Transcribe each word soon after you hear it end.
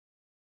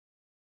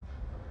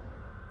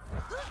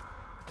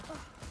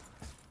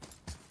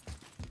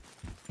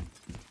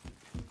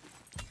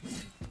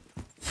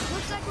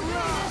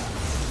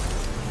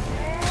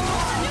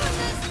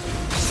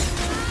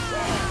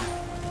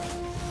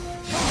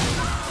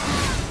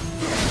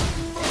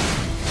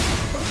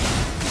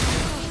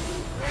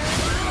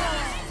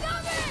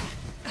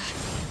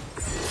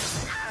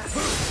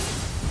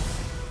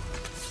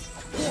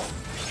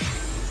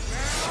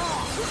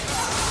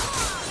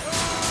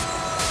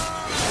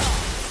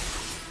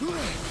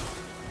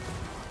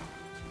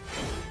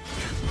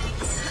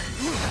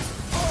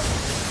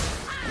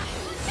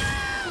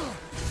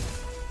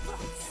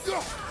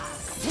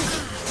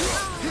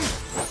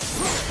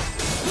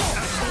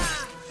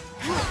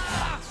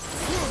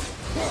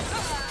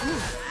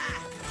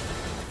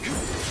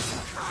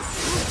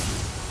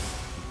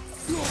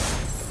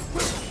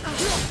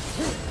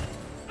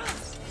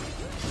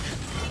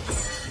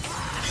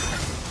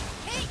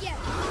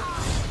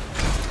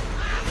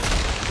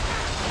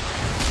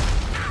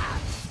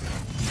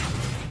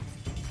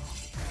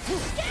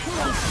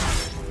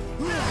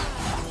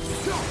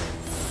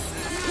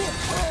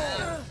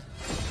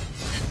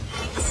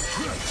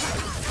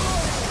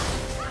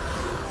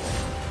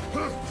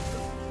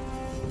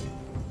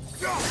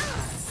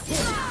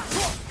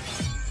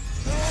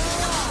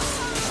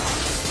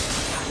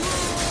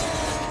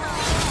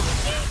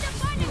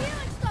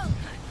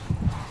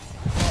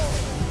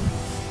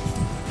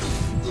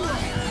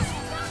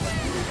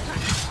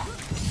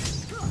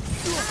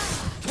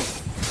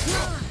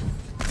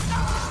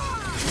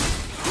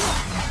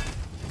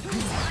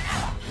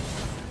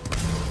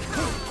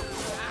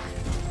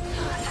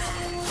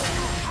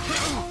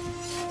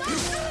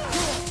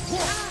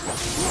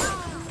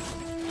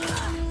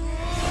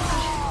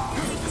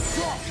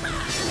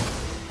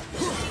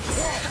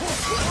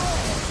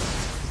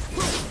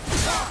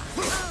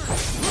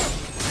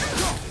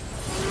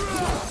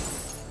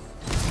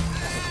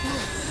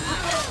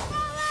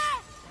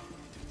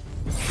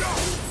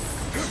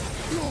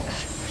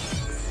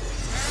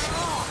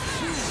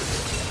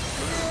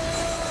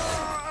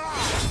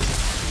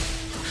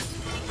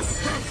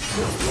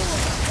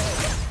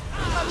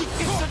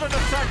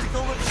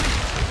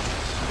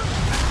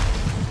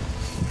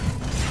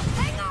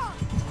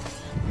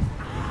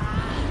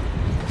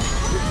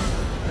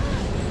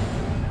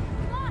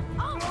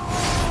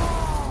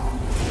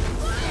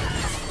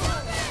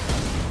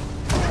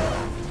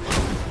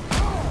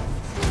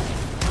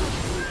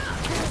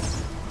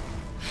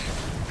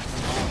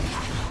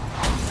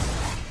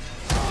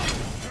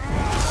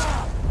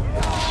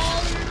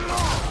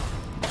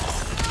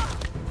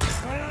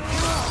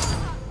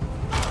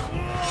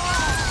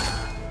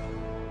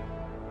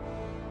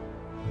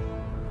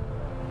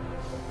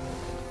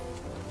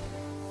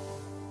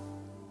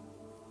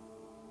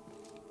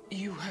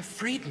You have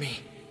freed me.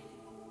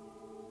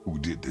 Who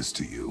did this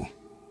to you?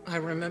 I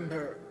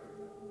remember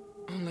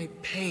only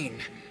pain.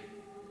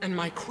 And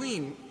my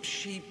queen,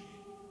 she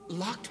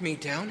locked me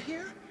down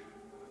here?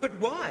 But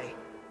why?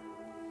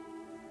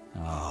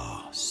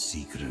 Ah,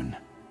 Sigrun.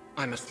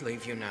 I must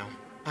leave you now.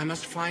 I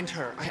must find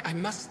her. I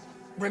must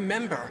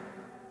remember.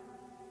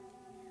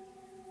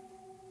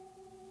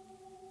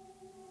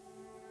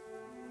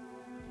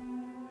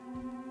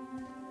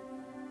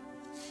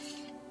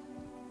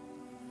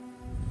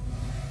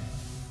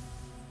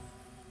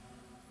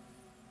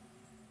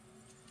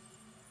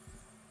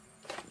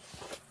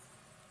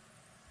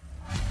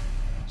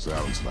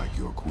 Sounds like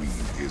your queen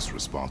is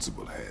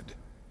responsible, Head.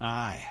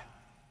 Aye.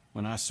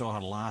 When I saw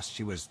her last,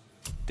 she was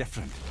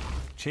different.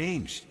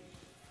 Changed.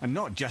 And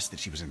not just that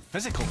she was in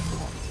physical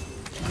form.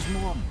 She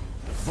was more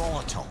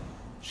volatile.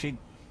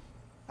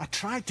 I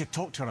tried to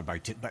talk to her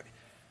about it, but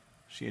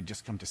she had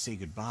just come to say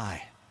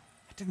goodbye.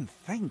 I didn't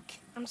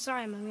think. I'm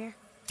sorry, Mimir.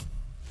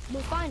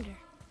 We'll find her.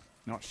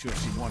 Not sure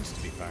she wants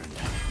to be found.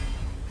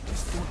 I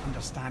just don't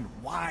understand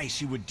why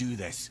she would do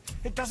this.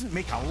 It doesn't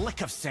make a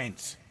lick of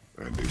sense.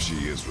 And if she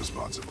is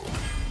responsible,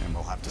 Then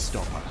we'll have to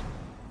stop her.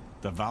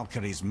 The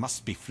Valkyries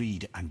must be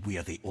freed, and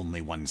we're the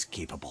only ones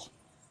capable.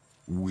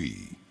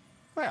 we...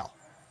 Well,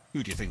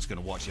 who do you think's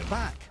gonna watch your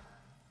back?